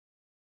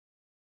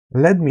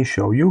Let me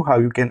show you how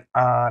you can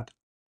add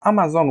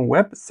Amazon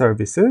Web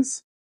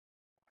Services,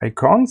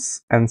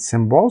 icons, and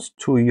symbols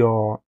to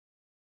your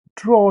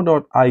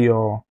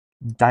Draw.io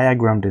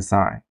diagram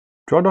design.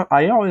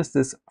 Draw.io is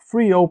this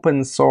free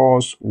open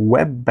source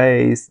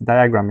web-based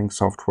diagramming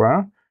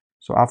software.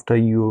 So after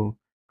you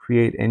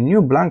create a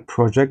new blank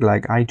project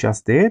like I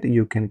just did,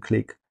 you can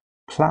click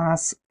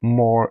plus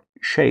more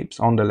shapes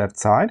on the left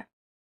side.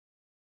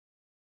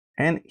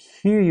 And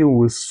here you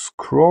will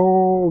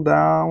scroll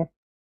down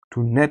to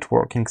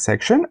networking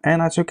section,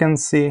 and as you can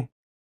see,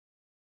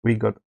 we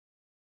got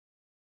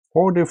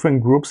 4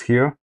 different groups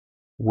here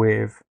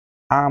with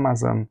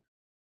Amazon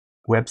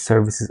Web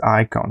Services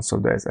icons. So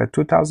there's a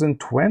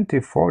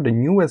 2024, the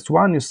newest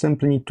one. You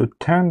simply need to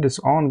turn this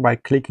on by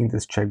clicking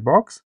this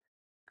checkbox,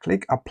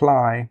 click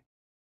apply,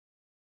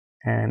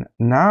 and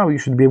now you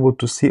should be able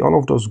to see all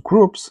of those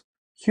groups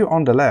here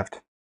on the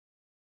left.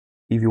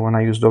 If you want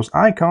to use those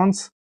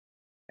icons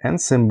and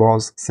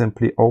symbols,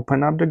 simply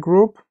open up the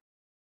group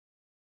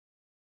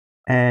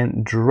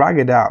and drag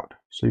it out.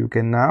 So you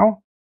can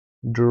now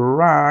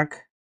drag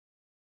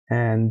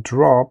and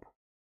drop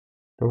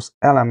those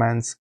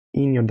elements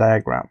in your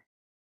diagram.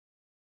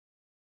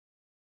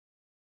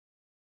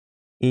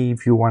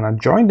 If you want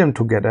to join them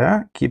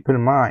together, keep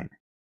in mind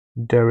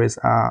there is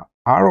a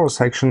arrow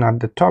section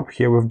at the top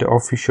here with the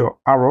official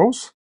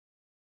arrows,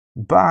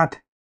 but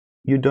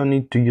you don't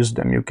need to use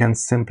them. You can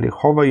simply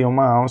hover your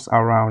mouse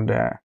around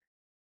the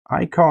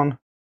icon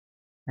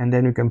and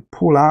then you can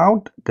pull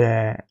out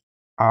the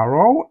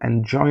arrow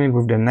and join it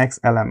with the next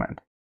element.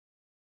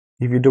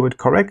 If you do it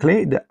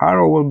correctly, the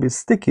arrow will be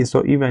sticky,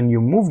 so even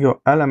you move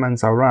your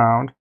elements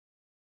around,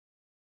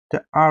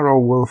 the arrow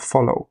will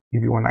follow.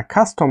 If you want to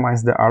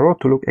customize the arrow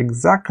to look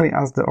exactly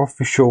as the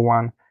official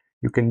one,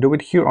 you can do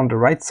it here on the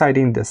right side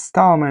in the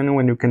style menu,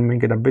 and you can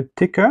make it a bit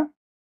thicker.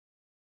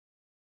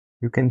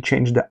 You can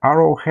change the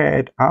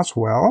arrowhead as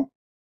well.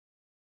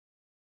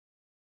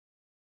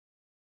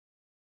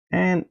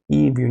 And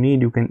if you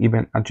need, you can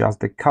even adjust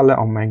the color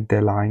or make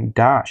the line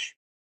dash.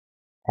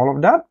 All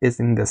of that is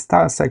in the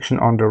style section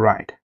on the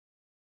right.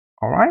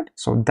 Alright,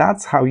 so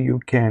that's how you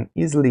can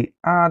easily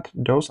add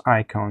those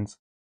icons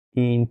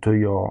into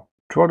your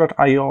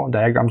Draw.io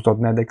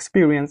diagrams.net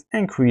experience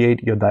and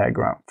create your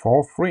diagram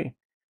for free.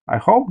 I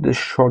hope this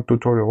short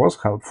tutorial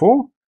was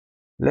helpful.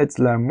 Let's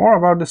learn more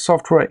about the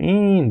software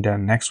in the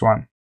next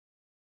one.